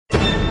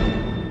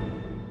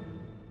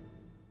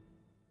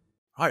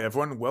Hi,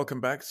 everyone.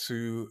 Welcome back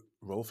to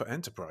Roll for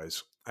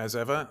Enterprise. As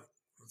ever,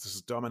 this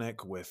is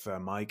Dominic with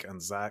Mike and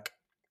Zach,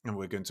 and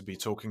we're going to be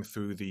talking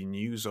through the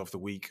news of the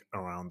week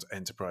around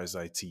enterprise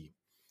IT.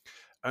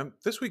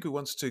 This week, we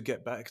want to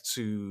get back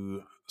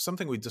to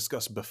something we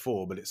discussed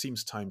before, but it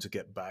seems time to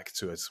get back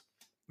to it.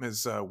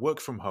 Is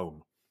work from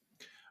home.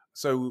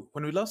 So,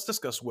 when we last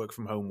discussed work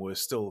from home, we're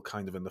still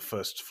kind of in the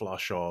first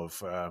flush of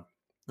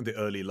the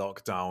early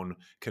lockdown.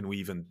 Can we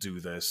even do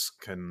this?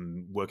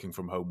 Can working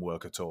from home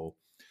work at all?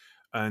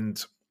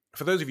 And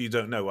for those of you who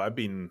don't know, I've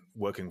been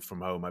working from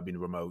home. I've been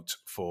remote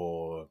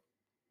for,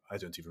 I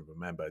don't even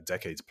remember,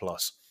 decades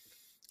plus.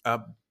 Uh,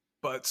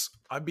 but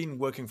I've been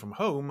working from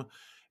home,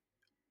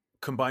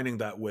 combining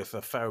that with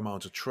a fair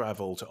amount of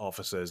travel to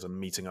offices and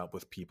meeting up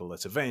with people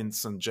at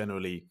events and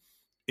generally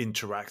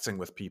interacting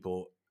with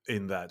people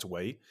in that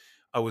way.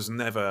 I was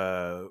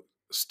never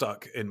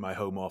stuck in my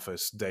home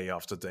office day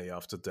after day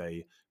after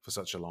day for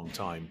such a long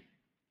time.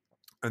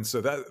 And so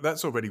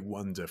that's already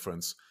one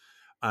difference.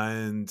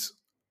 And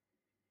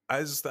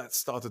as that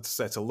started to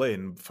settle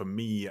in for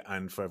me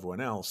and for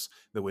everyone else,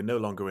 that we're no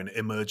longer in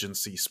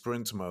emergency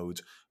sprint mode,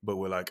 but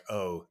we're like,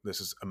 oh,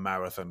 this is a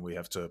marathon. We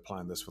have to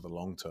plan this for the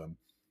long term.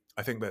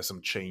 I think there's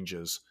some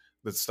changes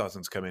that's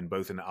starting to come in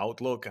both in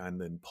outlook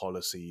and in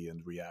policy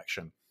and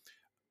reaction.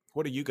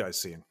 What are you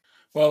guys seeing?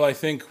 Well, I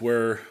think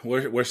we're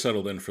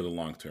settled in for the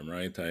long term,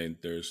 right?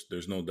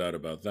 There's no doubt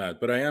about that.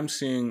 But I am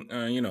seeing,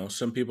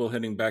 some people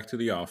heading back to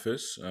the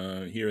office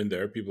here and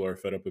there. People are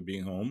fed up of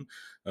being home.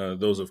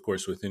 Those, of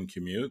course, within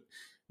commute.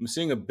 I'm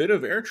seeing a bit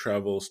of air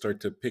travel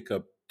start to pick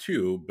up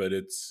too, but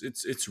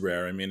it's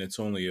rare. I mean, it's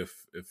only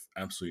if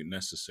absolutely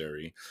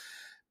necessary.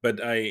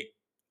 But I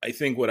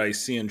think what I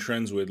see in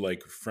trends with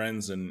like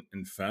friends and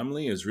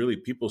family is really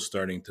people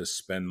starting to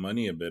spend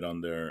money a bit on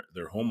their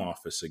home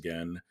office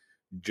again,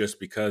 just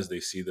because they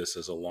see this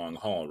as a long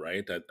haul,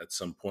 right? At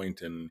some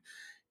point in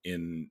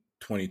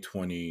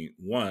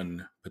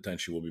 2021,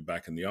 potentially we'll be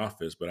back in the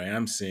office, but I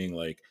am seeing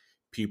like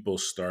people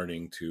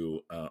starting to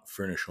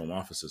furnish home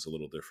offices a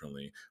little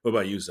differently. What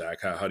about you,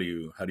 Zach? How do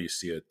you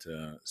see it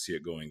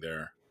going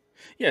there?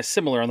 Yeah,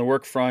 similar on the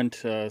work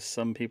front.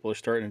 Some people are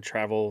starting to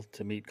travel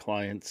to meet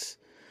clients.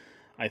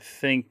 I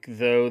think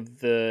though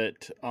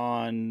that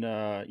on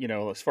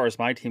as far as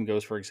my team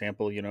goes, for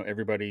example,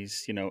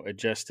 everybody's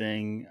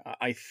adjusting.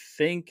 I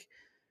think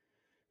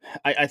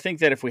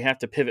that if we have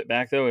to pivot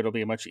back though, it'll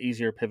be a much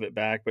easier pivot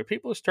back. But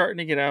people are starting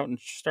to get out and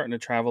starting to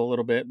travel a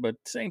little bit. But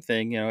same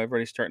thing,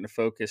 everybody's starting to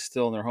focus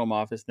still in their home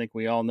office. I think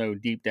we all know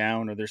deep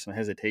down, or there's some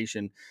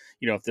hesitation,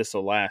 if this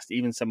will last.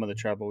 Even some of the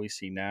travel we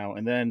see now,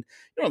 and then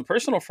on the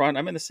personal front,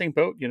 I'm in the same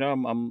boat.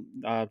 I'm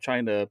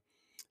trying to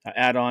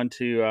add on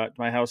to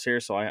my house here,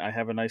 so I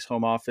have a nice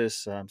home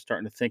office. I'm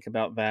starting to think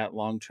about that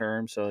long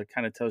term. So it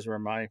kind of tells you where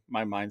my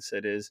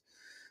mindset is.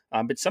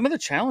 But some of the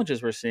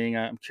challenges we're seeing,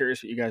 I'm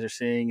curious what you guys are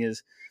seeing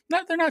is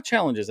not they're not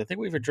challenges. I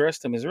think we've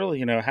addressed them. Is really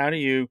how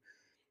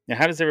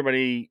does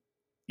everybody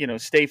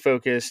stay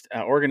focused,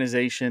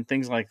 organization,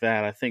 things like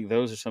that. I think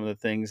those are some of the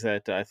things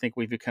that I think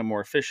we've become more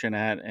efficient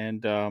at.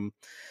 And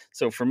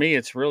so for me,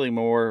 it's really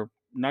more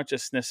not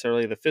just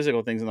necessarily the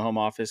physical things in the home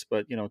office,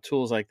 but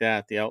tools like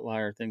that, the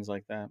outlier things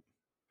like that.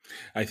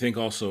 I think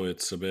also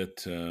it's a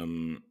bit,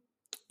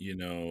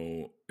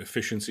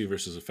 efficiency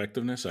versus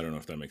effectiveness. I don't know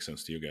if that makes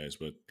sense to you guys,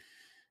 but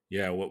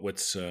yeah,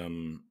 what's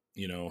how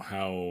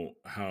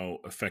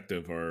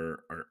effective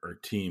are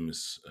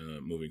teams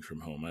moving from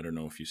home? I don't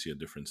know if you see a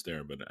difference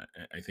there, but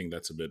I think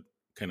that's a bit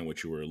kind of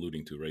what you were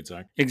alluding to, right,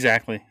 Zach?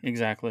 Exactly,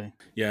 exactly.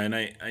 Yeah, and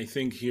I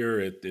think here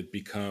it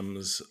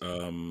becomes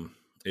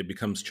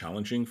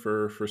challenging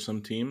for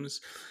some teams,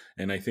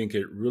 and I think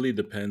it really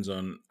depends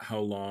on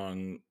how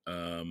long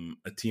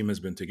a team has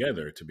been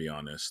together. To be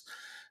honest,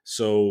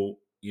 so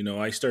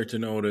I start to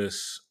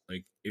notice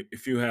like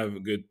if you have a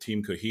good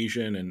team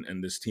cohesion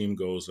and this team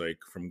goes like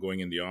from going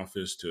in the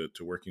office to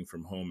working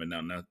from home and now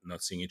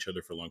not seeing each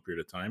other for a long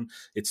period of time,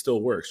 it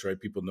still works, right?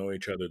 People know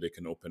each other, they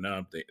can open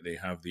up, they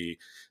have the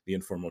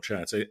informal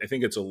chats. I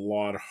think it's a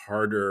lot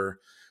harder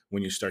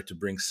when you start to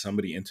bring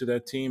somebody into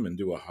that team and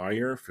do a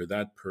hire for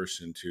that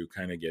person to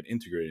kind of get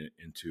integrated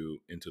into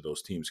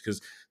those teams,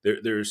 because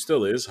there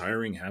still is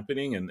hiring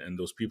happening and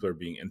those people are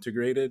being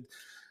integrated.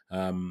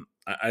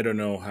 I don't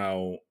know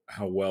how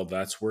well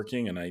that's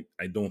working, and I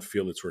don't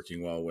feel it's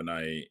working well when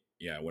I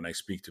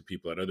speak to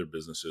people at other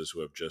businesses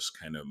who have just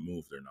kind of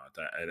moved or not.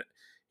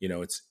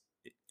 It's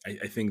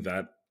I think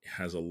that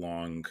has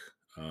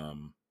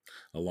um,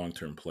 a long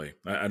term play.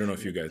 I don't know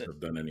if you guys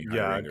have done any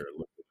Yeah, hiring or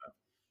looked at that.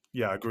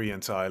 yeah, I agree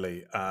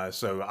entirely.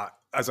 As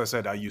I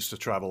said, I used to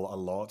travel a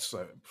lot,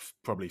 so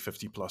probably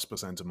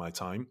 50+% of my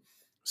time.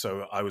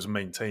 So I was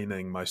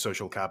maintaining my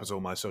social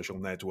capital, my social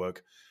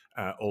network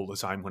all the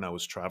time when I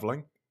was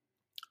traveling.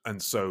 And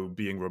so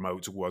being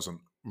remote wasn't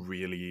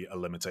really a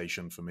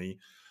limitation for me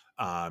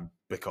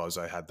because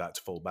I had that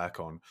to fall back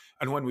on.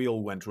 And when we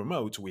all went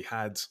remote, we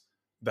had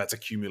that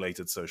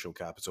accumulated social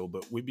capital,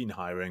 but we've been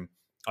hiring.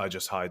 I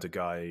just hired a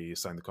guy,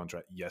 signed the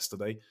contract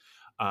yesterday.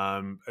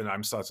 And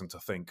I'm starting to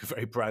think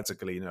very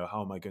practically,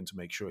 how am I going to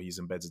make sure he's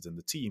embedded in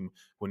the team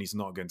when he's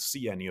not going to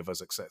see any of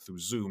us except through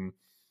Zoom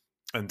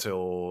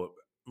until,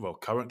 well,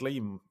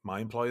 currently my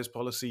employer's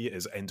policy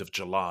is end of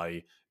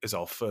July is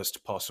our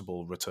first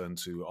possible return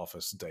to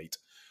office date.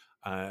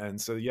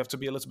 And so you have to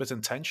be a little bit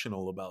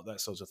intentional about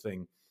that sort of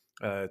thing.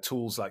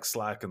 Tools like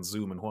Slack and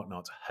Zoom and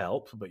whatnot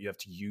help, but you have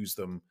to use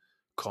them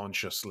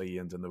consciously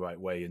and in the right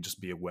way, and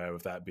just be aware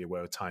of that, be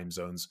aware of time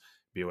zones,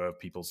 be aware of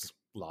people's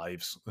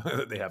lives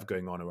that they have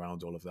going on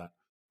around all of that.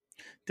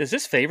 Does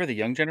this favor the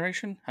young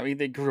generation? I mean,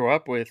 they grew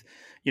up with,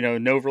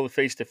 no real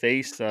face to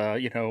face. At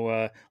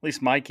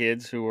least my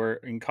kids who are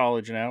in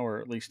college now, or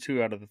at least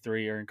two out of the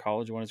three are in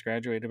college. One has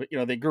graduated,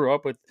 but they grew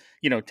up with,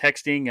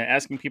 texting,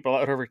 asking people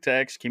out over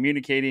text,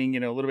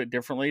 communicating, a little bit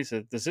differently.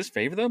 So does this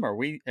favor them? Are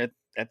we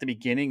at the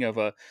beginning of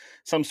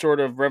some sort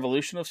of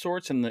revolution of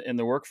sorts in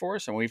the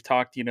workforce? And we've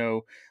talked,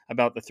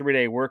 about the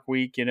 3-day work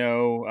week,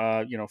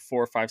 4,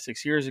 5,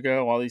 6 years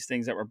ago, all these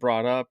things that were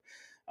brought up.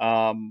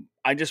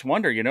 I just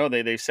wonder,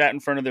 they sat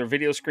in front of their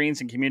video screens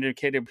and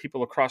communicated with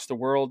people across the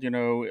world,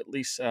 at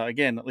least,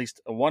 at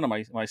least one of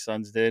my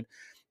sons did,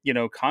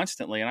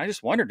 constantly. And I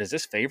just wonder, does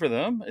this favor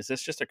them? Is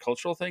this just a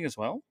cultural thing as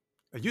well?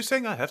 Are you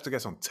saying I have to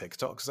get on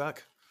TikTok,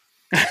 Zach?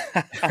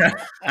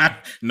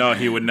 No,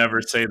 he would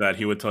never say that.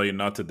 He would tell you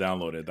not to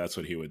download it. That's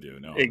what he would do.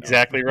 No,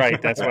 exactly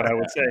right. That's what I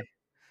would say.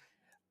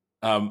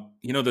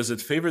 Does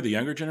it favor the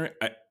younger generation?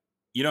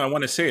 I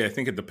want to say I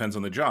think it depends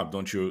on the job.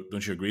 Don't you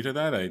agree to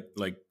that? I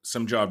like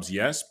some jobs,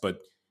 yes, but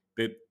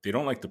they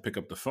don't like to pick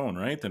up the phone,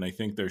 right? And I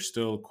think there's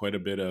still quite a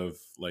bit of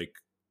like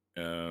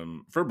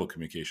verbal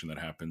communication that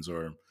happens.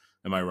 Or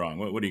am I wrong?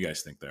 What do you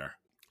guys think there?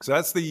 So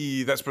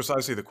that's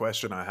precisely the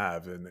question I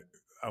have, and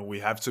we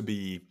have to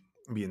be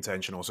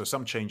intentional. So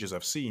some changes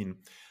I've seen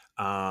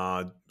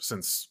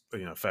since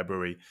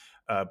February,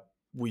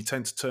 we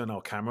tend to turn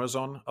our cameras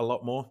on a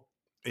lot more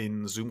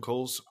in Zoom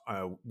calls.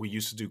 We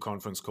used to do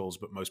conference calls,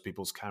 but most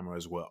people's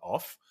cameras were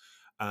off,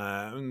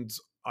 and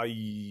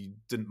I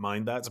didn't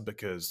mind that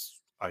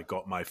because I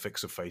got my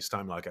fix of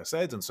FaceTime, like I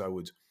said, and so I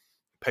would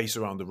pace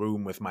around the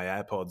room with my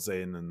AirPods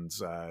in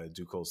and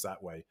do calls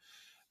that way.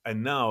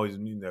 And now,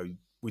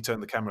 we turn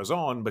the cameras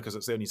on because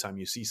it's the only time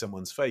you see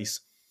someone's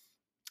face.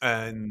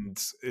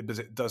 And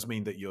it does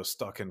mean that you're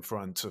stuck in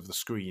front of the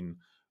screen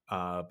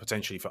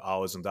potentially for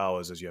hours and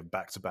hours as you have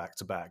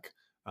back-to-back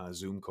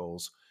Zoom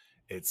calls.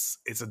 It's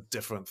a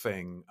different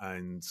thing.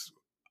 And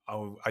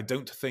I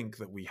don't think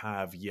that we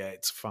have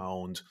yet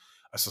found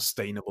a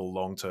sustainable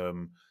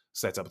long-term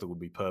setup that would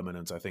be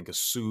permanent. I think as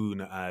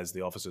soon as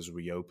the offices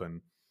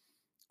reopen,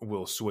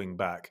 will swing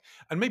back,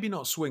 and maybe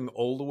not swing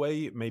all the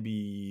way.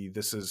 Maybe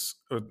this is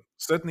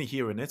certainly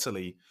here in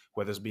Italy,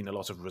 where there's been a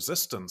lot of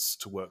resistance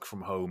to work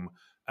from home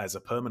as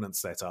a permanent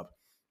setup.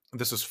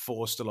 This has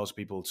forced a lot of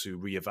people to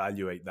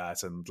reevaluate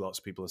that, and lots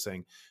of people are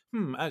saying,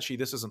 actually,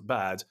 this isn't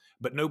bad.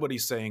 But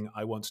nobody's saying,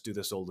 I want to do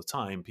this all the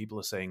time. People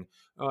are saying,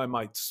 oh, I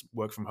might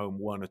work from home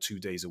 1 or 2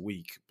 days a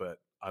week, but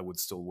I would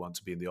still want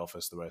to be in the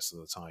office the rest of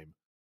the time.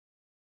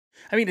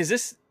 I mean, is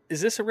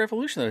this a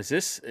revolution though?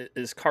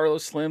 Is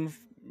Carlos Slim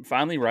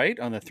finally right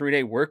on the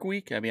 3-day work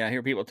week? I mean, I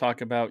hear people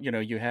talk about,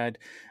 you had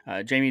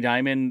Jamie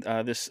Dimon,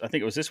 I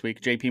think it was this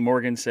week, JP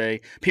Morgan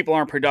say people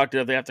aren't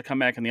productive. They have to come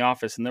back in the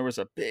office. And there was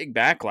a big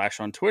backlash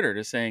on Twitter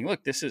to saying,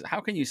 look, how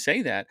can you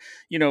say that?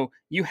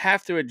 You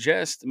have to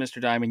adjust,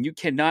 Mr. Dimon. You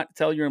cannot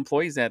tell your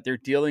employees that they're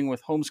dealing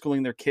with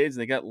homeschooling their kids.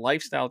 They got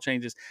lifestyle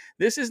changes.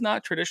 This is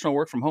not traditional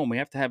work from home. We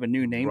have to have a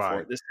new name for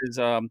it. This is,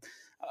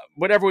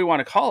 whatever we want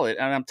to call it.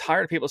 And I'm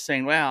tired of people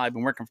saying, well, I've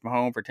been working from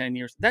home for 10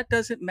 years. That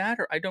doesn't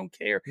matter. I don't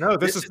care. No,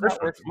 this is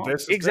different.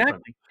 This is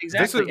exactly.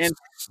 Different.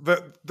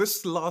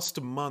 This last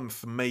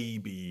month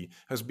maybe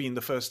has been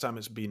the first time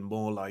it's been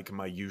more like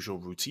my usual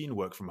routine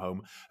work from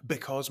home,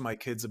 because my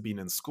kids have been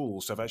in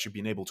school. So I've actually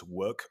been able to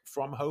work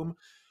from home.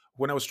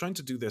 When I was trying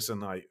to do this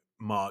in like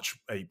March,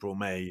 April,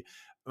 May,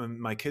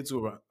 my kids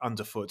were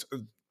underfoot.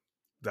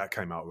 That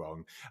came out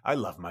wrong. I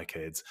love my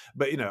kids,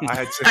 but I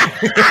had to.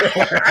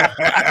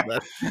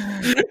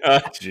 Oh,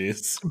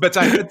 jeez. But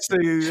I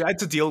had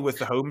to deal with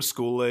the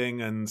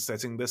homeschooling and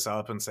setting this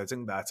up and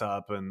setting that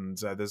up, and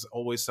there's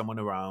always someone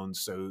around.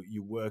 So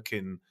you work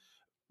in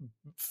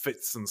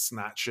fits and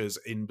snatches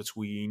in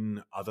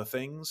between other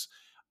things,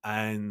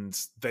 and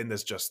then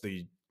there's just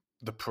the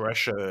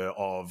pressure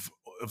of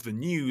the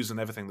news and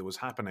everything that was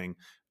happening.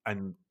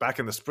 And back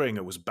in the spring,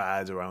 it was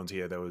bad around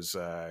here. There was,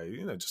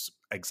 just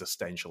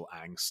existential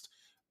angst.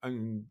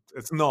 And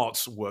it's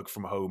not work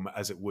from home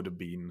as it would have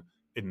been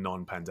in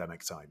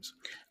non-pandemic times.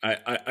 I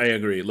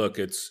agree. Look,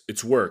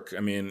 it's work.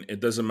 I mean, it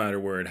doesn't matter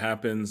where it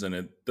happens, and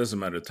it doesn't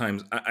matter the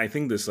times. I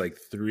think this like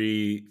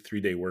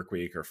 3-day work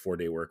week or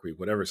 4-day work week,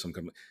 whatever.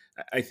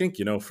 I think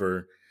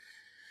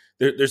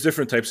there's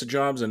different types of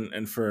jobs,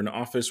 and for an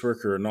office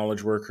worker, a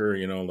knowledge worker,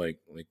 like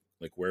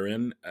we're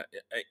in.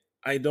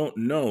 I don't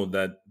know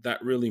that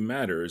that really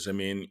matters. I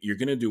mean, you're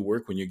going to do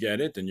work when you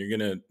get it, and you're going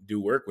to do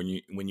work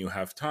when you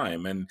have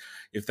time. And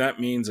if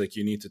that means like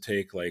you need to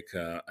take like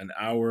an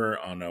hour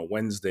on a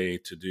Wednesday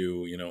to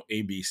do,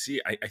 ABC,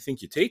 I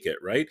think you take it,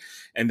 right?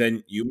 And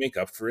then you make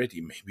up for it,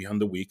 maybe on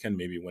the weekend,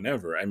 maybe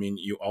whenever. I mean,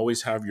 you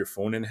always have your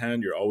phone in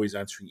hand. You're always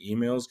answering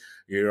emails.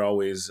 You're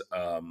always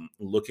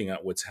looking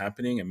at what's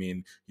happening. I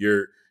mean,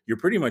 you're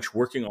pretty much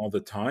working all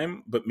the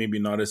time, but maybe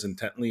not as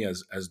intently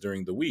as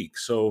during the week.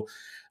 So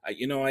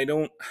I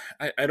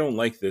don't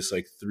like this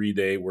like 3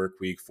 day work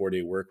week, 4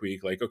 day work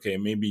week. Like, okay,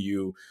 maybe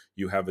you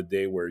have a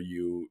day where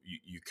you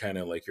kind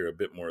of like you're a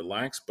bit more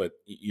lax, but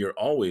you're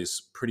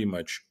always pretty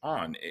much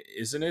on,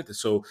 isn't it?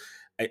 So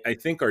I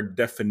think our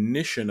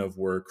definition of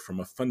work from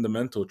a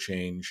fundamental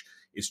change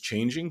is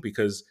changing,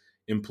 because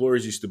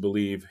employers used to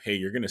believe, hey,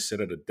 you're going to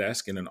sit at a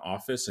desk in an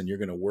office and you're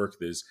going to work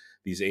these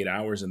 8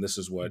 hours, and this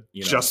is Just what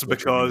you're going to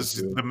because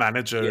do. the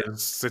manager Yeah.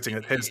 is sitting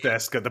at his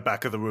desk at the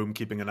back of the room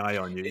keeping an eye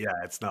on you. Yeah,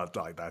 it's not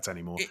like that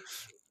anymore.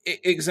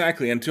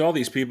 Exactly. And to all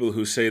these people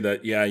who say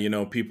that,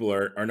 yeah, people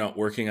are not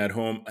working at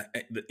home,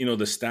 the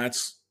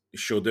stats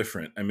show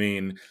different. I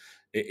mean,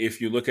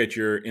 if you look at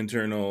your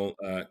internal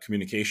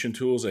communication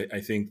tools, I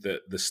think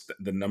that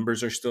the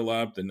numbers are still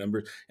up. The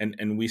numbers,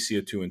 and we see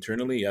it too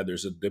internally. Yeah,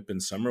 there's a dip in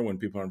summer when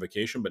people are on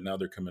vacation, but now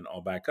they're coming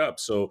all back up.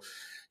 So,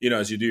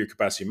 as you do your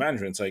capacity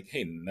management, it's like,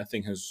 hey,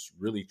 nothing has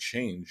really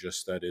changed.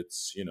 Just that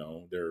it's,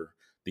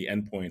 the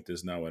endpoint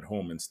is now at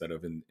home instead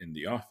of in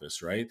the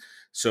office, right?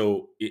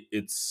 So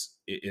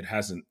it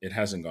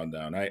hasn't gone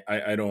down.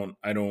 I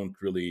don't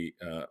really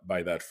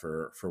buy that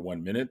for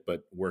 1 minute,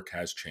 but work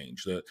has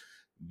changed.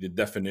 The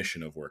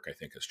definition of work, I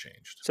think, has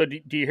changed. So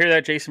do you hear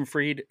that, Jason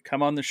Fried?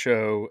 Come on the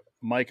show.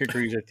 Mike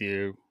agrees with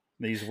you.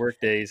 These work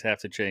days have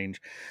to change.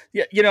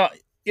 Yeah,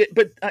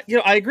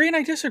 I agree and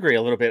I disagree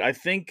a little bit. I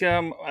think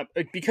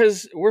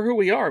because we're who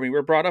we are. I mean,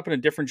 we're brought up in a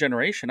different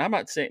generation. I'm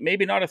not saying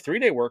maybe not a 3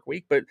 day work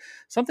week, but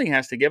something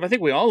has to give. I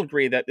think we all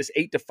agree that this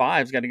 8 to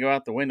 5's got to go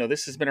out the window.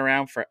 This has been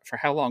around for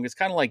how long? It's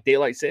kind of like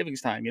daylight savings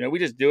time. We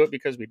just do it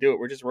because we do it.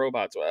 We're just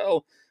robots.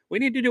 Well, we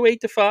need to do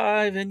 8 to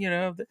 5,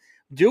 and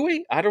do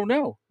we? I don't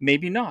know.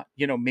 Maybe not.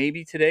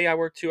 Maybe today I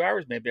work 2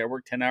 hours. Maybe I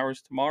work 10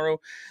 hours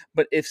tomorrow.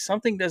 But if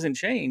something doesn't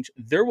change,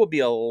 there will be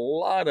a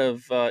lot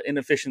of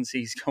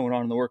inefficiencies going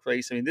on in the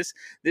workplace. I mean,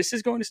 this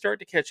is going to start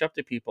to catch up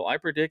to people. I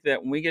predict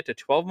that when we get to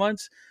 12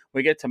 months,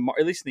 we get to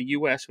at least in the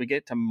U.S., we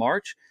get to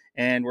March,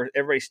 and where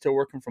everybody's still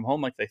working from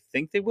home like they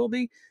think they will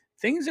be.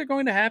 Things are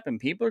going to happen.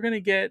 People are going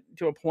to get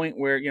to a point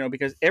where,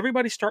 because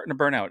everybody's starting to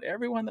burn out.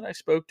 Everyone that I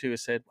spoke to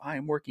has said,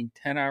 I'm working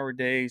 10-hour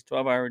days,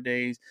 12-hour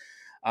days.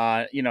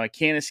 I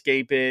can't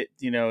escape it.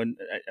 And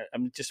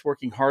I'm just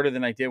working harder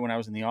than I did when I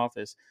was in the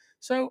office.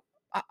 So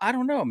I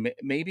don't know.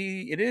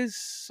 Maybe it is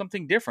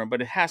something different,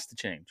 but it has to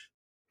change.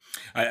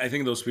 I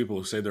think those people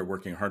who say they're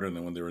working harder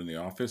than when they're in the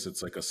office,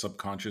 it's like a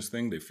subconscious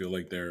thing. They feel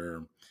like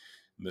their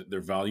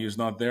value is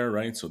not there,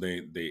 right? So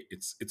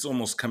it's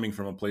almost coming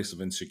from a place of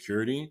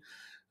insecurity.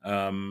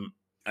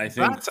 I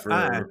think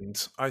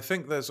And I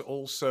think there's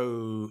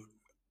also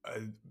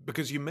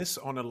because you miss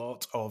on a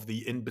lot of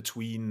the in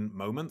between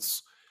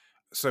moments.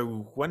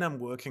 So when I'm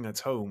working at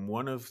home,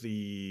 one of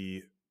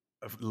the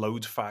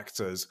load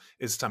factors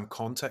is that I'm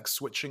context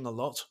switching a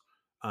lot.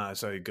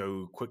 So I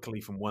go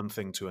quickly from one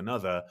thing to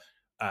another.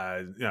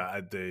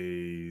 At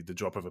the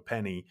drop of a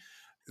penny.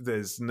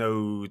 There's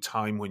no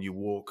time when you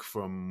walk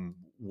from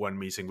one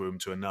meeting room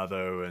to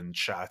another and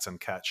chat and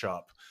catch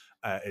up.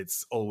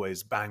 It's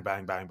always bang,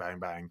 bang, bang, bang,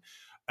 bang.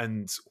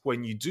 And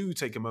when you do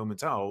take a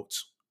moment out,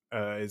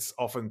 it's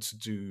often to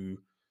do,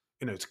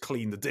 to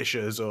clean the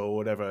dishes or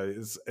whatever.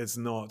 It's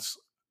not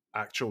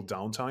actual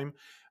downtime.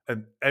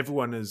 And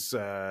everyone is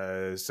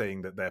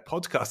saying that their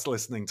podcast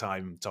listening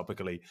time,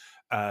 topically,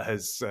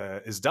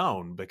 is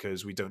down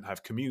because we don't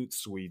have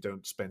commutes, we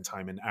don't spend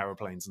time in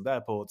aeroplanes and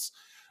airports,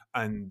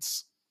 and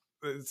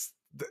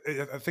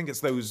I think it's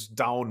those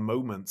down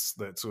moments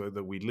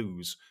that we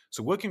lose.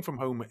 So working from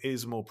home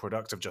is more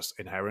productive just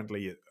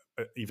inherently,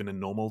 even in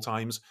normal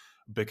times,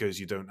 because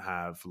you don't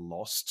have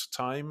lost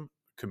time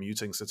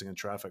commuting, sitting in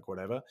traffic,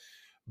 whatever.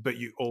 But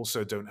you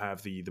also don't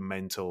have the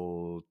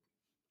mental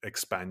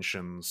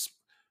expansions,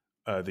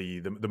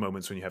 the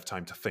moments when you have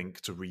time to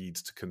think, to read,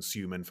 to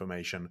consume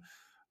information,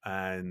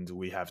 and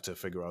we have to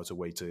figure out a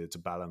way to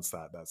balance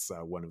that. That's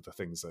one of the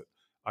things that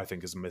I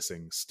think is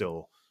missing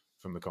still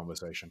from the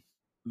conversation.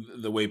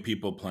 the way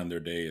people plan their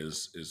day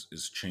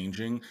is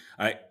changing.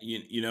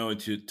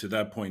 To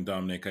that point,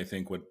 Dominic, I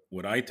think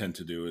what I tend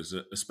to do is,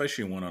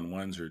 especially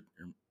one-on-ones or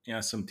yeah,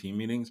 some team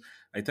meetings,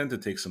 I tend to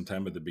take some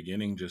time at the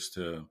beginning just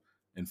to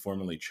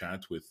informally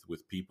chat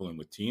with people and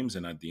with teams,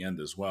 and at the end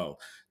as well,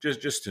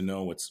 just to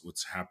know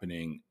what's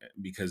happening,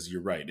 because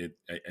you're right.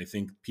 I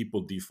think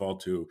people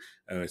default to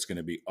it's going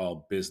to be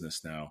all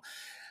business now.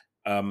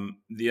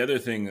 The other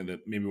thing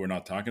that maybe we're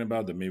not talking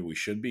about that maybe we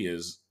should be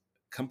is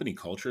company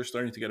culture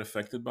starting to get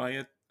affected by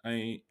it.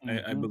 I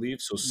Mm-hmm. believe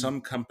so.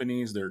 Some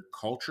companies, their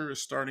culture is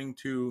starting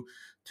to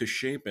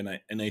shape, and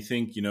I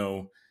think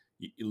you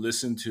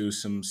listen to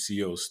some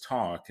CEOs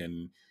talk,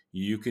 and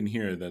you can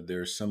hear that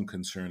there's some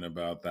concern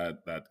about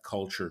that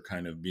culture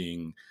kind of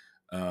being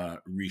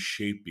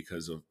reshaped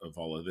because of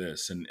all of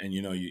this. And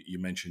you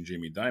mentioned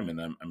Jamie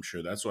Dimon. I'm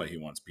sure that's why he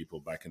wants people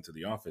back into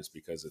the office,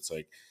 because it's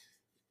like,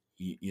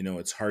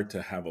 it's hard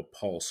to have a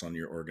pulse on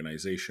your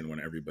organization when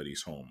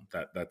everybody's home.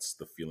 That's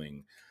the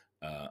feeling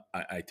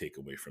I take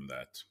away from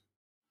that.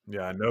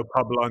 Yeah, no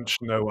pub lunch,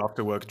 no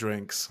after work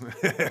drinks.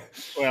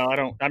 Well, I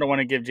don't want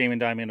to give Jamie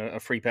Dimon a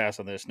free pass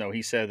on this. No,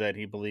 he said that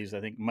he believes,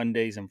 I think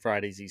Mondays and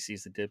Fridays he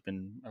sees the dip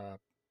in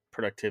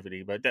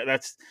productivity, but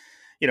that's,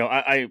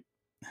 I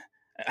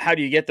how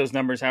do you get those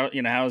numbers? How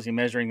is he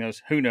measuring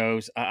those? Who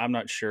knows? I'm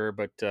not sure,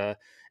 but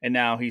and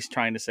now he's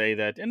trying to say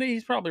that, and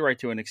he's probably right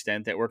to an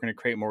extent, that we're going to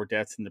create more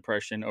deaths and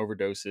depression,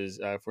 overdoses,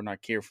 if we're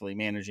not carefully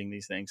managing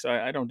these things. So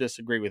I don't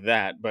disagree with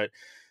that, but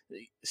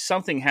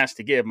something has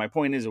to give. My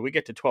point is, if we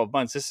get to 12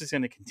 months, this is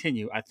going to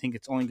continue. I think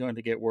it's only going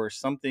to get worse.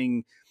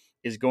 Something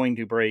is going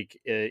to break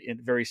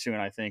very soon,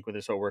 I think, with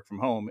this whole work from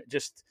home. It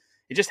just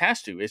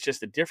has to. It's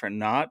just a different.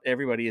 Not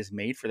everybody is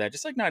made for that.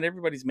 Just like not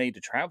everybody's made to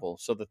travel.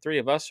 So the three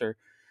of us are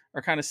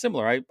kind of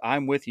similar.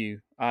 I'm with you.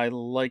 I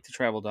like to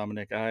travel,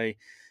 Dominic. I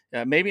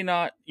maybe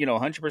not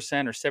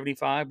 100% or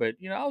 75, but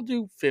I'll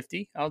do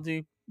 50. I'll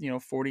do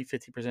 40,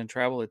 50%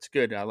 travel. It's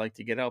good. I like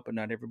to get out, but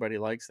not everybody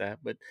likes that.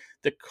 But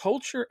the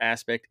culture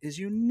aspect is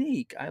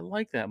unique. I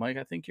like that, Mike.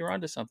 I think you're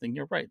onto something.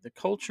 You're right. The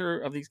culture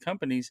of these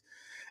companies,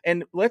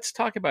 and let's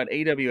talk about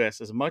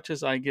AWS. As much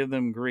as I give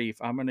them grief,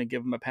 I'm going to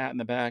give them a pat in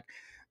the back.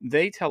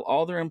 They tell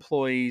all their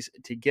employees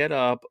to get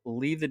up,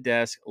 leave the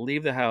desk,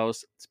 leave the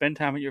house, spend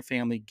time with your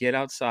family, get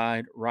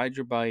outside, ride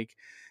your bike.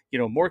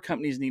 More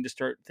companies need to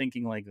start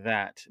thinking like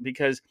that,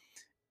 because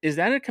is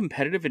that a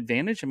competitive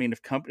advantage? I mean,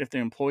 if the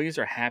employees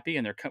are happy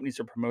and their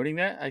companies are promoting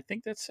that, I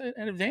think that's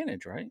an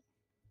advantage, right?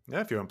 Yeah,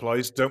 if your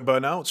employees don't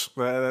burn out,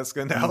 that's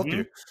going to help Mm-hmm.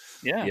 you.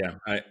 Yeah.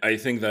 Yeah, I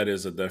think that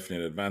is a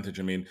definite advantage.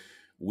 I mean,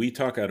 we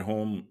talk at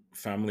home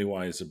family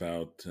wise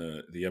about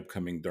the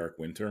upcoming dark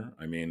winter.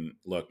 I mean,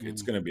 look,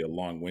 it's Mm. going to be a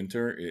long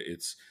winter.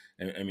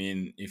 I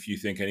mean, if you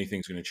think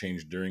anything's going to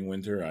change during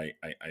winter,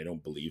 I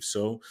don't believe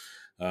so.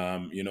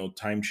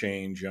 Time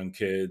change, young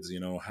kids,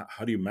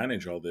 how do you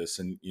manage all this?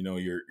 And,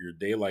 your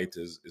daylight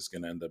is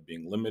going to end up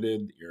being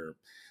limited.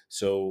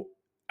 So,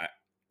 I,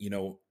 you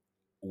know,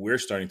 we're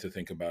starting to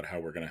think about how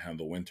we're going to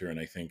handle winter. And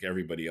I think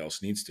everybody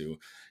else needs to.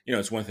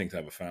 It's one thing to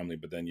have a family,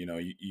 but then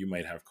you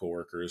might have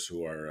coworkers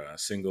who are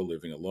single,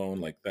 living alone,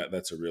 like that.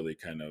 That's a really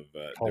kind of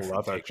Whole different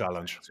other take on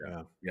challenge.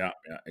 things. Yeah.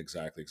 Yeah,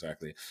 exactly.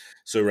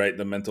 So, right,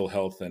 the mental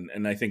health,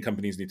 and I think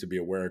companies need to be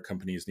aware.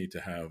 Companies need to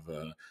have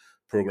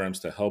programs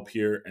to help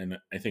here, and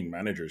I think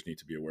managers need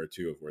to be aware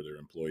too of where their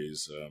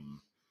employees,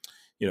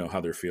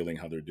 how they're feeling,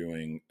 how they're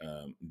doing,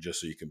 just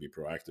so you can be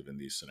proactive in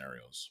these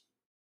scenarios.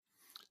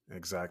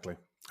 Exactly.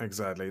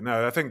 Exactly.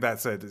 No, I think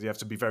that's it. You have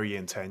to be very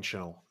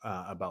intentional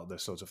about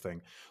this sort of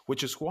thing,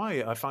 which is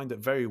why I find it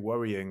very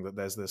worrying that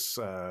there's this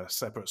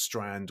separate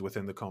strand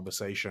within the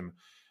conversation.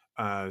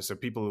 So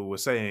people who were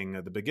saying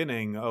at the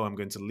beginning, "Oh, I'm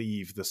going to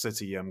leave the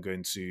city. I'm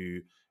going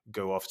to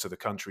go off to the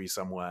country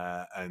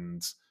somewhere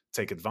and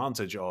take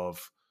advantage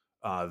of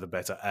the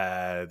better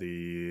air,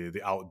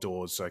 the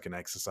outdoors, so I can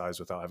exercise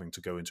without having to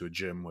go into a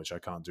gym, which I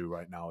can't do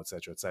right now,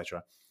 etc.,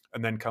 etc."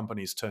 And then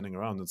companies turning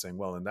around and saying,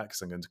 "Well, in that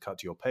case, I'm going to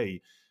cut your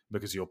pay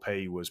because your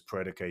pay was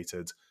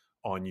predicated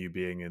on you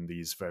being in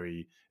these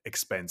very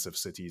expensive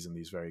cities and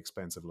these very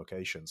expensive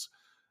locations."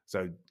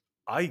 So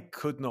I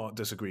could not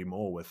disagree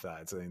more with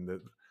that. I mean,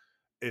 that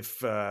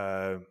if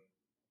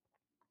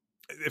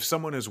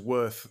someone is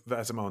worth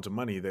that amount of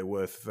money, they're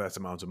worth that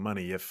amount of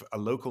money. If a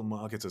local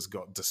market has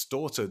got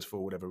distorted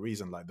for whatever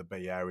reason, like the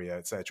Bay Area,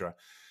 etc.,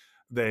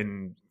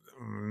 then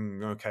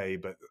okay,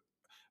 but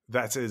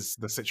that is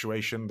the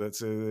situation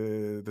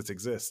that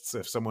exists.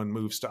 If someone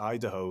moves to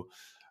Idaho,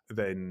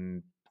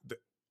 then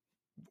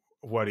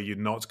what, are you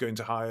not going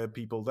to hire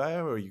people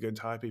there, or are you going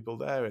to hire people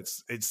there?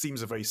 It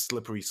seems a very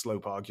slippery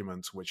slope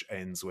argument, which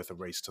ends with a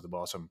race to the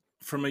bottom.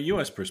 From a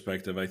U.S.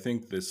 perspective, I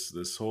think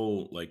this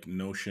whole like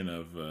notion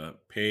of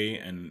pay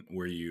and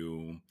where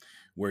you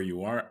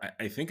are,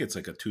 I think it's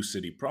like a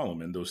two-city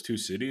problem, and those two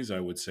cities I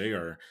would say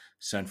are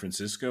San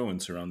Francisco and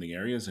surrounding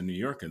areas, and New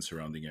York and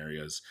surrounding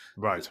areas.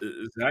 Right.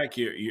 Zach,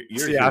 you're here too.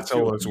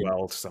 Seattle I as mean,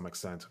 well, to some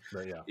extent,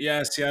 but yeah.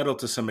 yeah, Seattle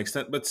to some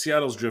extent, but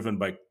Seattle's driven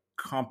by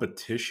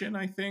competition.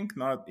 I think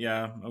not.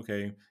 Yeah,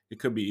 okay, it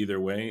could be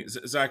either way.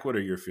 Zach, what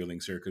are your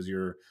feelings here? Because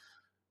you're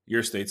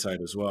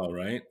stateside as well,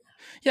 right?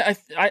 Yeah,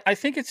 I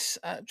think it's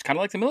kind of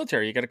like the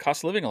military. You get a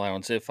cost of living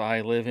allowance. If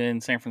I live in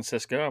San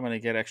Francisco, I'm going to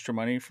get extra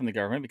money from the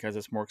government because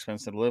it's more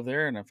expensive to live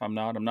there. And if I'm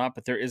not, I'm not.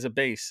 But there is a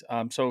base.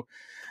 So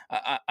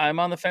I'm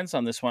on the fence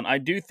on this one. I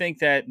do think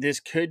that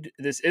this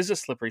is a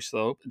slippery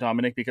slope,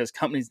 Dominic, because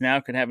companies now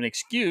could have an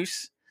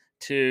excuse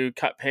to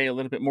cut pay a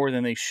little bit more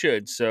than they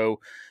should. So,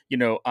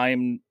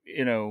 I'm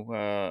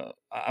a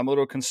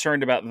little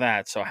concerned about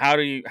that. So how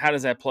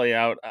does that play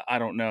out? I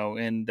don't know.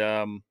 And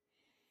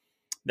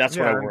that's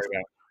what I Yeah, worry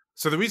about.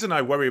 So the reason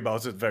I worry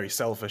about it very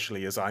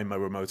selfishly is I'm a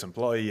remote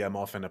employee. I'm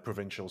off in a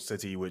provincial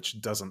city which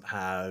doesn't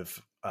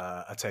have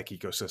a tech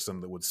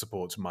ecosystem that would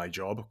support my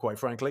job, quite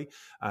frankly,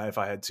 if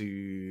I had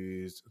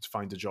to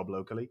find a job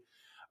locally.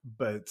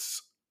 But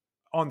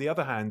on the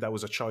other hand, that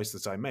was a choice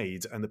that I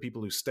made, and the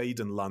people who stayed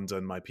in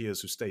London, my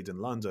peers who stayed in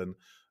London,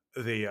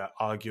 they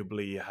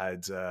arguably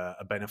had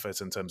a benefit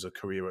in terms of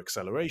career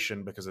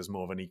acceleration because there's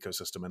more of an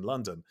ecosystem in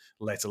London,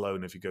 let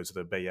alone if you go to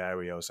the Bay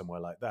Area or somewhere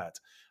like that.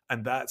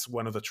 And that's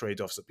one of the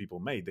trade-offs that people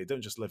made. They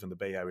don't just live in the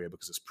Bay Area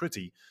because it's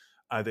pretty.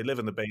 They live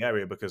in the Bay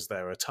Area because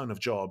there are a ton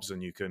of jobs,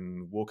 and you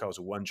can walk out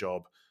of one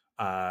job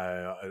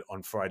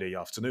on Friday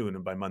afternoon,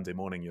 and by Monday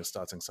morning you're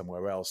starting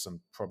somewhere else, and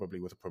probably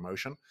with a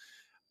promotion.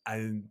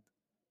 And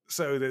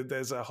so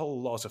there's a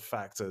whole lot of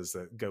factors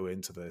that go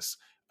into this,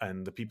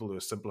 and the people who are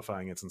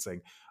simplifying it and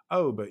saying,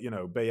 "Oh, but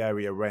Bay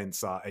Area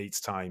rents are 8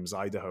 times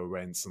Idaho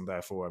rents, and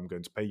therefore I'm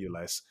going to pay you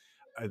less."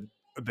 Uh,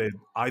 they're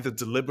either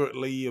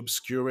deliberately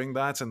obscuring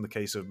that. In the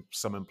case of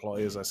some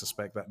employers, I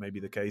suspect that may be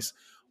the case,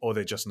 or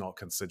they're just not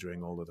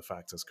considering all of the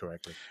factors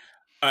correctly.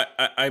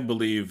 I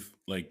believe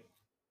like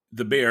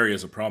the Bay Area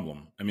is a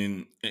problem. I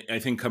mean, I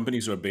think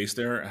companies who are based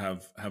there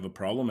have a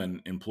problem,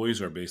 and employees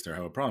who are based there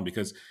have a problem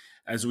because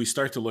as we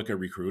start to look at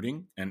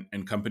recruiting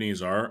and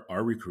companies are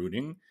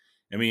recruiting,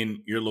 I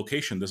mean, your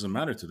location doesn't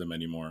matter to them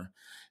anymore.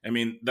 I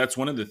mean, that's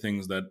one of the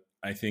things that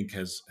I think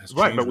has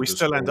Right, changed but with we this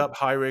still end whole. up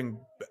hiring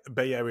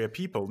Bay Area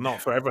people,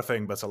 not for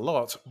everything, but a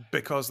lot,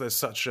 because there's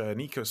such an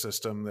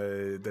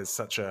ecosystem. There's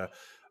such a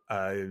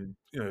uh,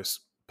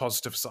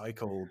 positive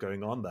cycle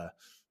going on there.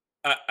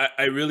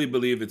 I really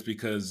believe it's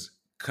because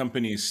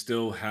companies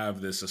still have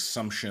this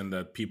assumption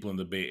that people in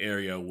the Bay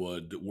Area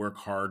would work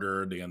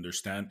harder. They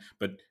understand,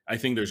 but I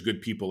think there's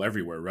good people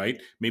everywhere, right?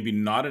 Maybe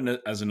not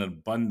as an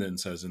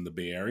abundance as in the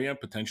Bay Area,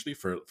 potentially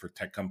for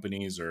tech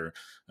companies or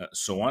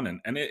so on, and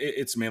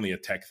it's mainly a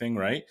tech thing,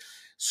 right?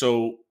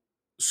 So.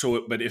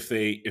 But if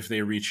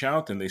they reach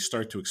out and they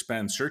start to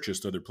expand searches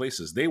to other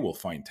places, they will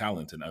find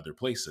talent in other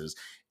places,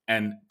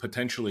 and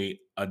potentially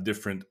a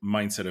different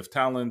mindset of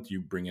talent. You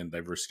bring in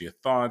diversity of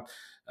thought,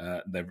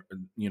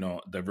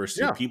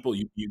 diversity of Yeah, people.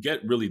 You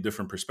get really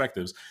different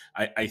perspectives.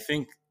 I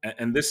think,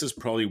 and this is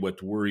probably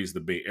what worries the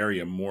Bay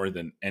Area more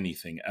than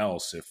anything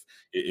else.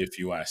 If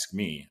you ask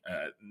me,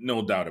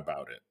 no doubt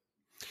about it.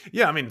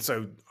 yeah. I mean,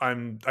 so I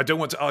don't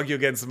want to argue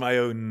against my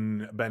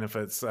own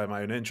benefits,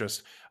 my own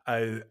interest.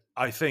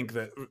 I think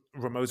that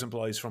remote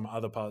employees from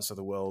other parts of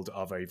the world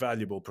are very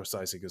valuable,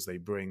 precisely because they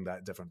bring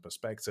that different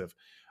perspective.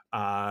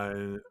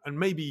 And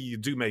maybe you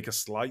do make a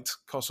slight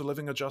cost of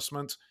living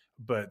adjustment,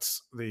 but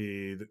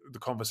the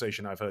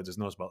conversation I've heard is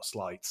not about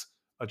slight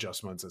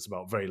adjustments; it's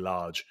about very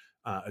large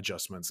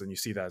adjustments, and you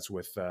see that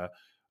with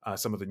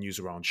some of the news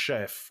around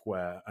Chef,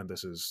 where, and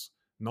this is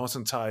not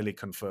entirely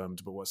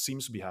confirmed, but what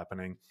seems to be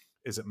happening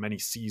is that many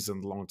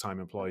seasoned,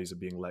 long-time employees are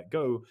being let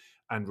go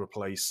and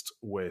replaced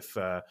with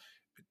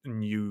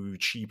new,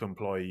 cheap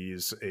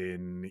employees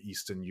in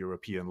Eastern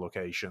European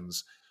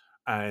locations,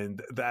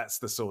 and that's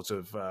the sort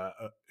of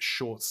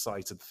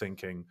short-sighted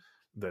thinking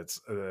that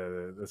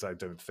I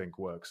don't think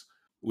works.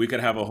 We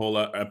could have a whole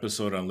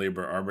episode on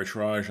labor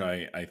arbitrage.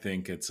 I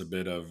think it's a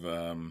bit of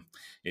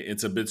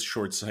it's a bit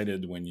short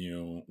sighted when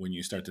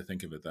you start to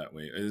think of it that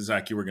way.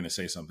 Zach, you were going to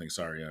say something.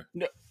 Sorry.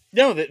 No,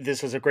 no,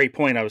 this is a great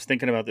point. I was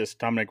thinking about this,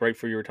 Dominic, right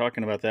before you were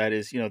talking about that.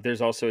 Is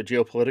there's also a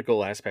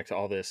geopolitical aspect to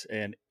all this,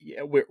 and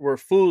yeah, we're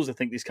fools to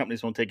think these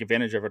companies won't take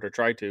advantage of it or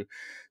try to.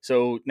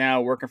 So now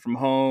working from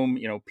home,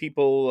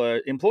 people,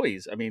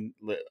 employees. I mean,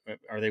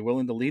 are they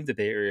willing to leave the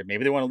Bay Area?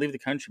 Maybe they want to leave the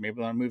country. Maybe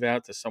they want to move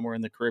out to somewhere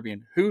in the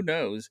Caribbean. Who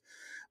knows?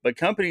 But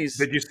companies,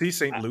 Did you see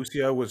St.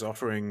 Lucia was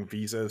offering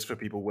visas for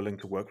people willing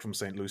to work from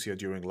St. Lucia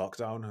during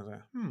lockdown? I was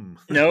like,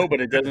 no,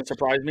 but it doesn't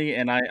surprise me,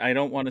 and I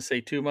don't want to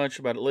say too much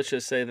about it. Let's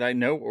just say that I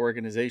know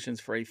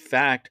organizations for a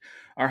fact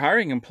are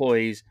hiring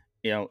employees,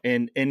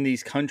 in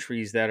these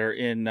countries that are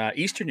in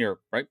Eastern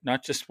Europe, right?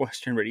 Not just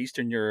Western, but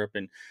Eastern Europe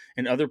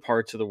and other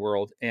parts of the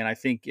world. And I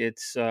think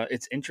it's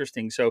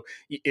interesting. So,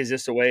 is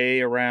this a way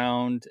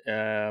around,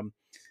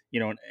 you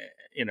know, an,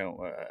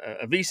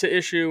 a visa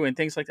issue and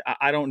things like that?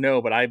 I don't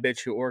know, but I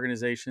bet you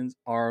organizations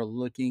are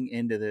looking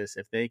into this.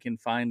 If they can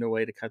find a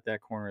way to cut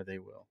that corner, they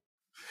will.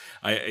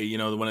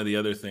 One of the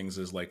other things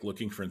is like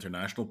looking for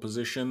international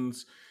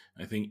positions.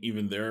 I think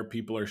even there,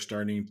 people are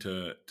starting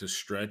to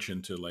stretch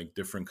into like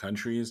different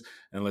countries.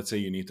 And let's say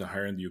you need to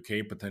hire in the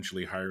UK,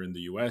 potentially hire in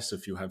the US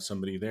if you have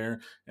somebody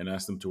there and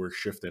ask them to work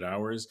shifted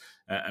hours.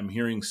 I'm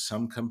hearing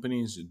some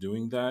companies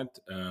doing that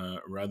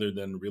rather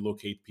than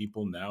relocate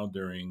people now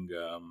during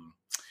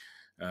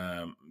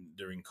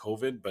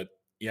COVID. But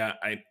yeah,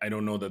 I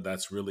don't know that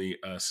that's really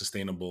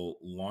sustainable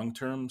long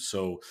term.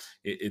 So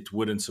it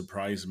wouldn't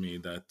surprise me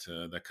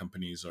that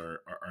companies are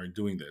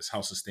doing this.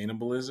 How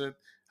sustainable is it?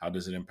 How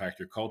does it impact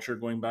your culture?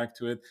 Going back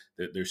to it,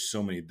 there's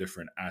so many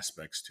different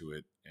aspects to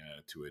it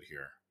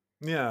here.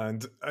 yeah,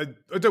 and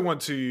I don't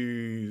want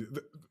to.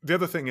 The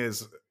other thing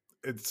is,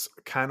 it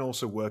can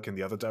also work in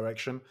the other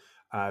direction.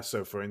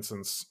 So, for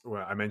instance,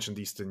 well, I mentioned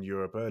Eastern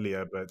Europe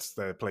earlier, but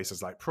there are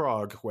places like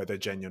Prague where there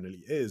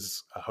genuinely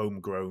is a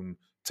homegrown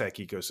tech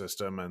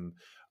ecosystem and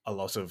a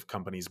lot of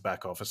companies'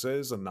 back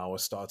offices and now a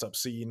startup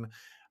scene.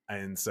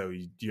 And so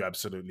you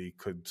absolutely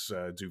could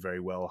do very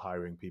well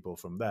hiring people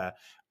from there.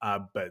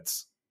 But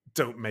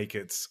don't make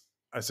it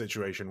a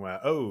situation where,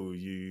 oh,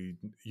 you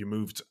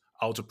moved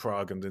out of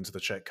Prague and into the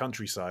Czech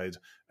countryside,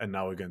 and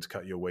now we're going to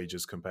cut your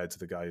wages compared to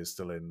the guy who's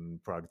still in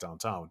Prague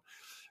downtown.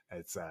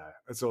 It's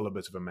all a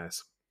bit of a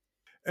mess.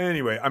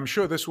 Anyway, I'm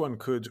sure this one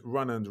could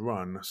run and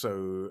run,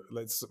 so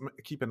let's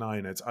keep an eye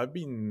on it. I've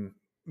been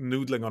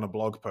noodling on a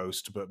blog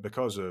post, but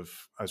because of,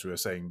 as we were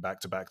saying,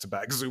 back to back to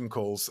back Zoom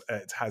calls,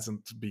 it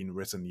hasn't been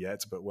written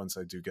yet. But once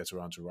I do get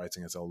around to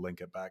writing it, I'll link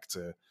it back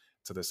to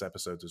this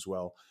episode as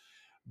well.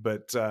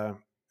 But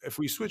if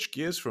we switch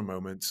gears for a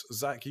moment,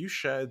 Zach, you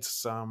shared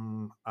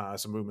some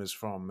rumors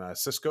from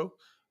Cisco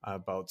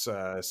about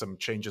some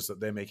changes that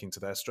they're making to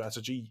their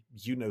strategy.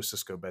 You know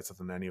Cisco better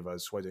than any of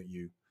us. Why don't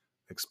you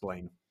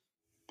explain?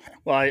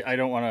 Well, I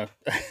don't want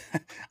to.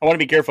 I want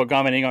to be careful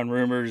commenting on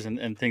rumors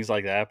and things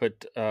like that.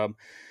 But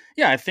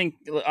yeah,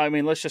 I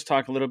mean, let's just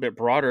talk a little bit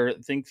broader.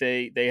 I think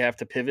they have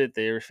to pivot.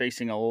 They are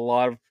facing a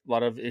lot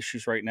of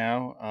issues right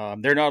now.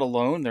 They're not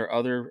alone. There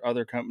are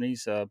other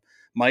companies.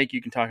 Mike,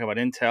 you can talk about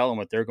Intel and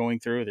what they're going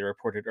through. They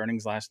reported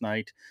earnings last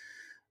night.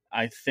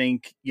 I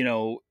think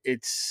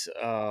it's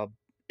an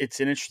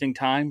interesting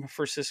time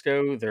for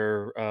Cisco.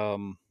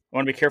 I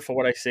want to be careful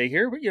what I say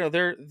here, but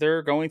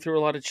they're going through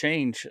a lot of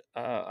change.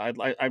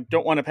 I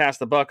don't want to pass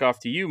the buck off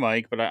to you,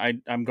 Mike, but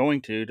I'm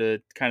going to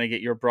kind of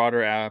get your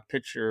broader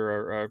picture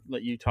or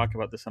let you talk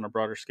about this on a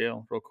broader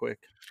scale, real quick.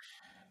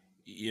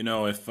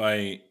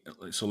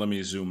 So let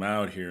me zoom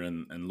out here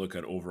and look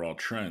at overall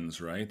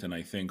trends, right? And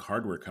I think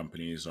hardware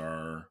companies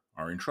are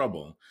in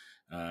trouble.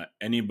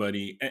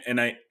 Anybody, and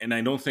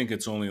I don't think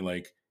it's only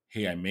like,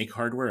 hey, I make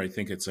hardware. I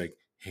think it's like,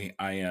 hey,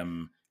 I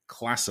am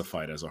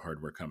classified as a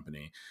hardware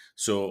company.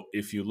 So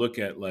if you look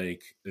at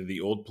like the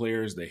old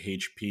players, the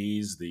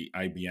HPs, the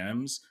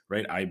IBMs,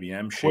 right?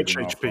 IBM Which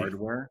shaving off HP?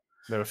 hardware.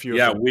 There are a few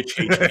Yeah, of them. which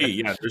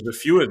HP? Yeah, there's a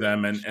few of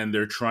them, and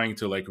they're trying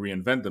to like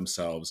reinvent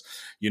themselves.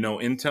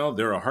 Intel,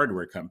 they're a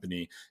hardware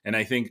company, and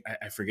I think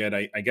I forget.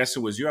 I guess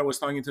it was you I was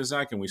talking to,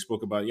 Zach, and we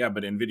spoke about, yeah,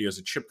 but Nvidia is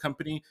a chip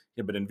company.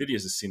 Yeah, but Nvidia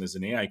is seen as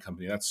an AI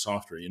company. That's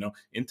software.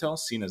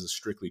 Intel's seen as a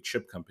strictly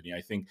chip company.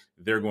 I think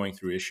they're going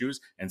through issues,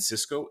 and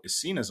Cisco is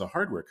seen as a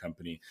hardware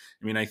company.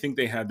 I mean, I think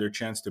they had their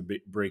chance to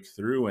break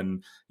through,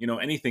 and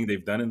anything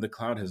they've done in the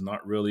cloud has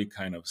not really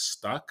kind of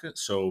stuck.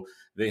 So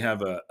they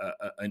have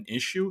an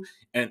issue,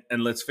 and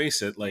let's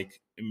face it, like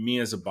me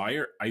as a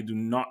buyer, I do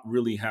not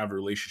really have a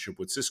relationship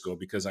with Cisco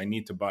because I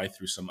need to buy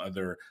through some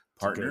other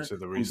partner. To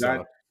the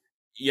reseller.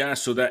 Yeah,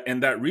 so that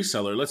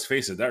reseller, let's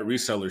face it, that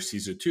reseller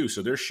sees it too.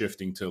 So they're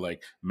shifting to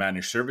like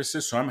managed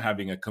services. So I'm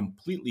having a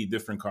completely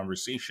different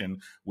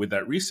conversation with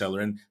that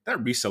reseller, and that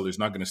reseller is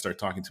not going to start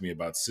talking to me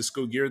about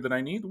Cisco gear that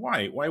I need.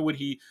 Why? Why would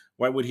he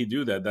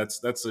do that?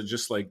 That's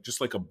just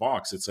like a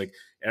box. It's like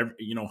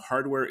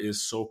hardware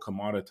is so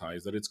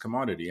commoditized that it's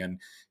commodity, and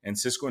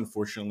Cisco,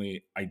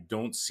 unfortunately, I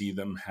don't see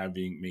them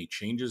having made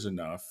changes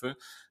enough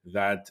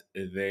that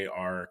they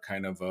are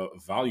kind of a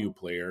value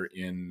player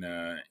in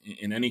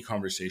any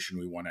conversation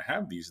we want to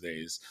have these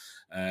days.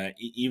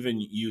 Even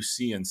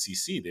UC and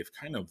CC, they've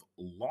kind of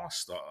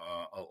lost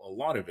a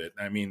lot of it.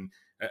 I mean,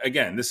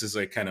 again, this is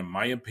like kind of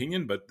my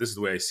opinion, but this is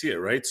the way I see it,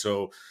 right?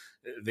 So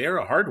they're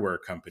a hardware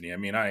company. I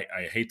mean, I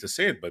hate to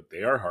say it, but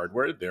they are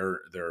hardware.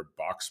 They're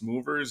box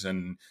movers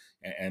and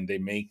they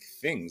make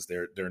things.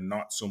 They're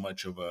not so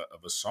much of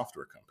a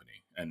software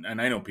company.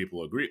 And I know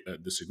people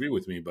disagree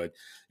with me, but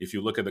if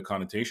you look at the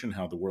connotation,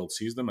 how the world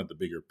sees them at the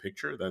bigger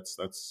picture,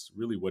 that's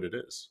really what it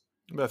is.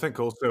 But I think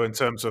also in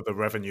terms of the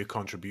revenue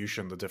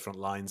contribution the different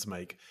lines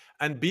make,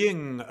 and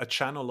being a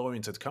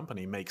channel-oriented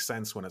company makes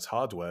sense when it's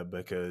hardware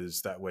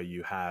because that way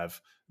you have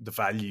the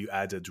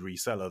value-added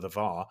reseller, the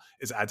VAR,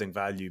 is adding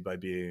value by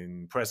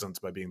being present,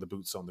 by being the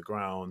boots on the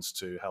ground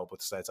to help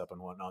with setup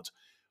and whatnot.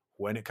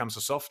 When it comes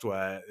to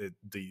software,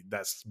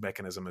 that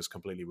mechanism is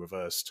completely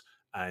reversed,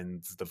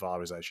 and the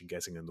VAR is actually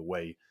getting in the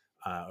way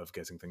of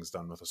getting things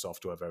done with the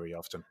software very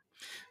often.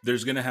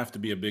 There's going to have to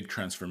be a big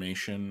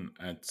transformation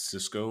at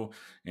Cisco,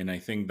 and I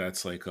think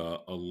that's like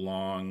a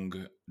long,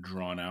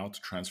 drawn out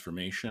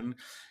transformation.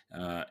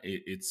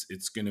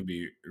 It's going to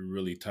be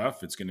really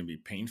tough. It's going to be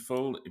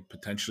painful.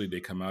 Potentially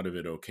they come out of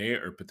it okay,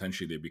 or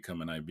potentially they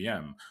become an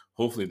IBM.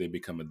 Hopefully they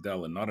become a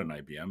Dell and not an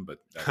IBM. But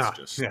that's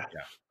just yeah,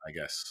 I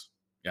guess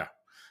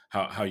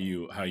how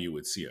you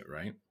would see it,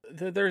 right?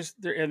 There's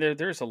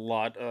a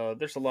lot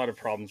of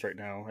problems right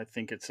now. I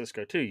think at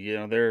Cisco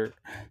too.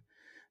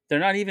 They're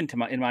not even,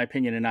 in my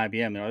opinion, an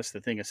IBM. That's the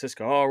thing at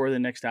Cisco. Oh, we're the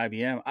next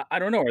IBM. I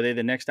don't know. Are they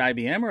the next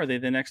IBM or are they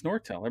the next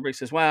Nortel? Everybody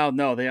says, well,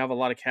 no, they have a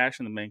lot of cash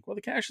in the bank. Well,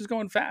 the cash is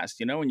going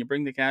fast. When you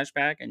bring the cash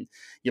back and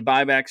you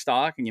buy back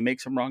stock and you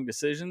make some wrong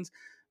decisions,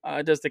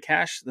 does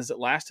it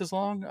last as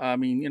long? I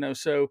mean,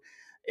 so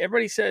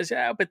everybody says,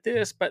 yeah, but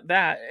this, but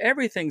that.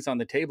 Everything's on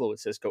the table with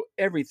Cisco.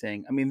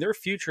 Everything. I mean, their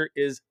future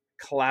is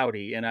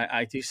cloudy, and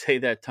I do say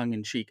that tongue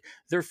in cheek.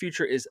 Their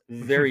future is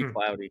very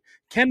cloudy.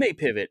 Can they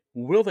pivot?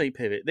 Will they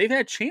pivot? They've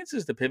had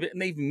chances to pivot,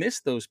 and they've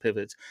missed those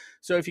pivots.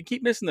 So if you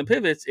keep missing the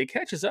pivots, it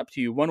catches up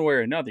to you one way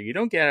or another. You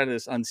don't get out of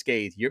this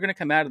unscathed. You're going to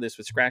come out of this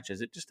with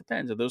scratches. It just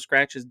depends. Are those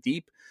scratches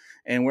deep,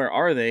 and where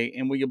are they,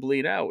 and will you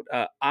bleed out?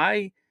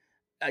 I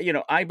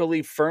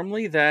believe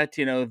firmly that,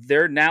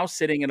 they're now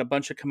sitting in a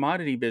bunch of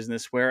commodity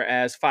business,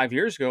 whereas 5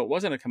 years ago, it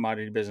wasn't a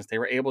commodity business. They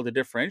were able to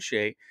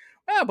differentiate.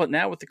 Well, but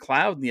now with the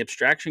cloud and the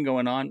abstraction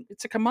going on,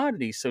 it's a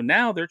commodity. So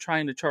now they're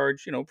trying to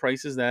charge,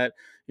 prices that,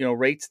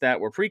 rates that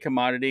were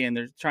pre-commodity, and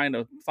they're trying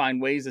to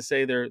find ways to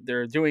say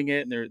they're doing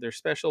it and they're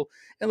special.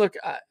 And look,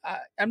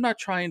 I'm not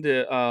trying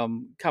to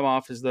come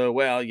off as though,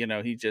 well,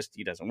 he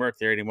doesn't work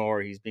there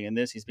anymore. He's being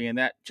this, he's being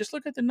that. Just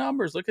look at the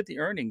numbers, look at the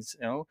earnings,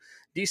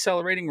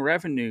 decelerating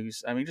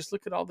revenues. I mean, just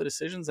look at all the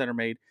decisions that are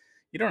made.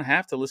 You don't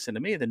have to listen to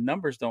me. The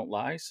numbers don't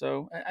lie.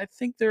 So I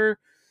think I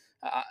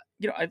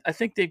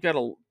think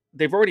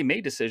they've already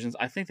made decisions.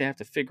 I think they have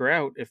to figure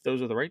out if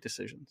those are the right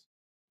decisions.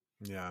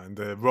 Yeah, and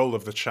the role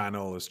of the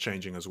channel is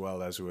changing as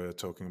well, as we were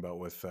talking about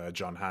with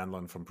John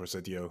Hanlon from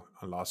Presidio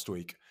last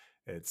week.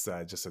 It's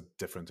just a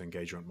different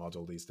engagement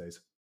model these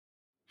days.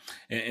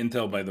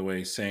 Intel, by the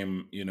way,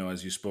 same,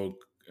 as you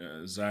spoke,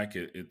 Zach,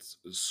 it's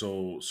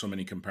so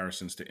many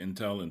comparisons to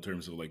Intel in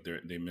terms of like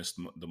they missed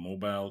the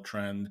mobile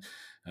trend.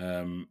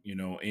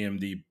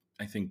 AMD,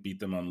 I think, beat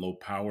them on low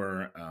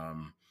power.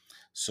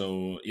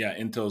 So yeah,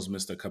 Intel's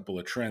missed a couple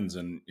of trends,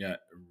 and yeah,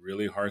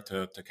 really hard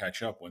to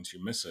catch up once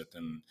you miss it.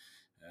 And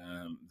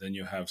then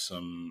you have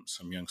some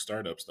young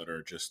startups that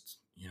are just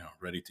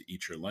ready to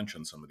eat your lunch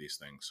on some of these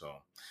things. So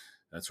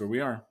that's where we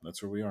are.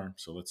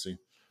 So let's see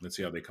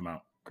how they come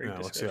out.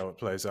 Let's see how it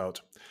plays out.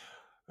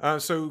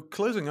 So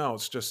closing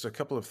out, just a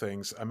couple of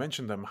things. I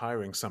mentioned them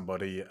hiring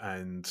somebody,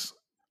 and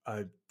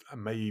I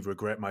may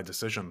regret my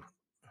decision.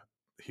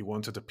 He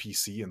wanted a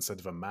PC instead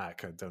of a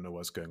Mac. I don't know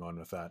what's going on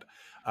with that.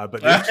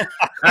 But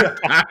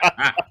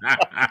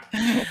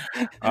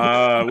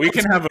we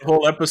can have a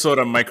whole episode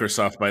on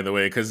Microsoft, by the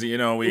way, because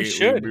we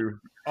should.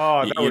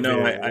 I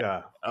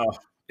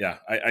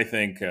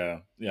think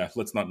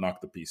let's not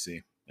knock the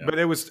PC. Yeah. But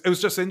it was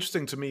just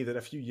interesting to me that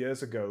a few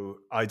years ago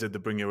I did the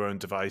bring your own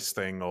device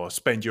thing, or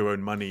spend your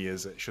own money,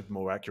 as it should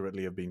more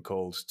accurately have been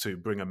called, to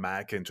bring a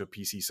Mac into a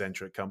PC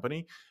centric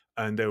company.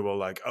 And they were all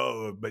like,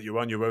 "Oh, but you're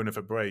on your own if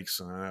it breaks."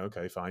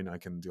 Okay, fine, I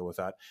can deal with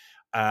that.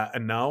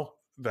 And now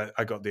that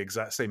I got the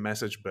exact same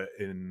message, but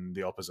in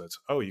the opposite.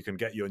 Oh, you can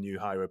get your new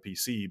higher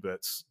PC,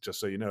 but just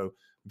so you know,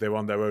 they're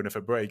on their own if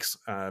it breaks.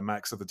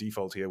 Macs are the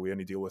default here. We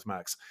only deal with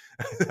Macs.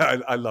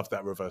 I love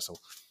that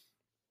reversal.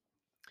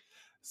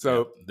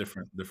 So yeah,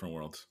 different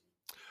worlds.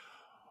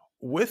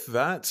 With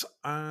that,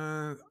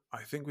 I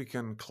think we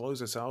can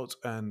close this out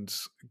and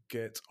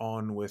get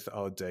on with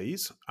our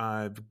days.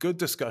 Good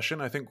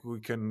discussion. I think we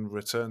can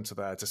return to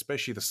that,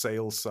 especially the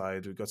sales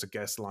side. We've got a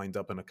guest lined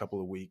up in a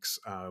couple of weeks.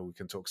 We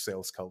can talk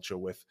sales culture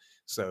with.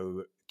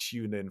 So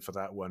tune in for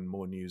that one.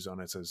 More news on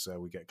it as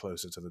we get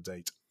closer to the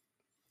date.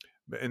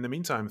 But in the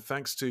meantime,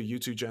 thanks to you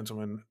two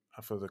gentlemen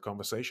for the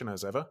conversation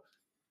as ever.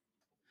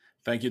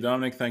 Thank you,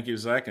 Dominic. Thank you,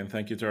 Zach. And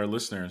thank you to our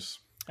listeners.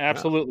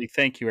 Absolutely. Yeah.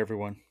 Thank you,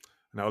 everyone.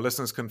 And our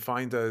listeners can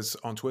find us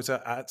on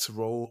Twitter at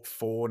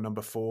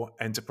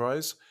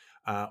Roll4Enterprise,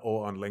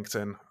 or on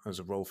LinkedIn. There's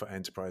a Roll for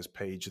Enterprise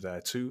page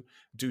there too.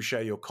 Do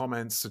share your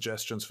comments,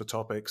 suggestions for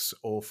topics,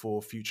 or for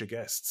future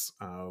guests.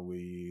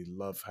 We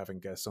love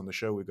having guests on the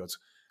show. We've got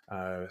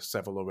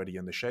several already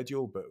in the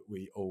schedule, but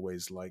we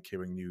always like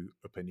hearing new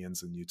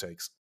opinions and new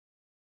takes.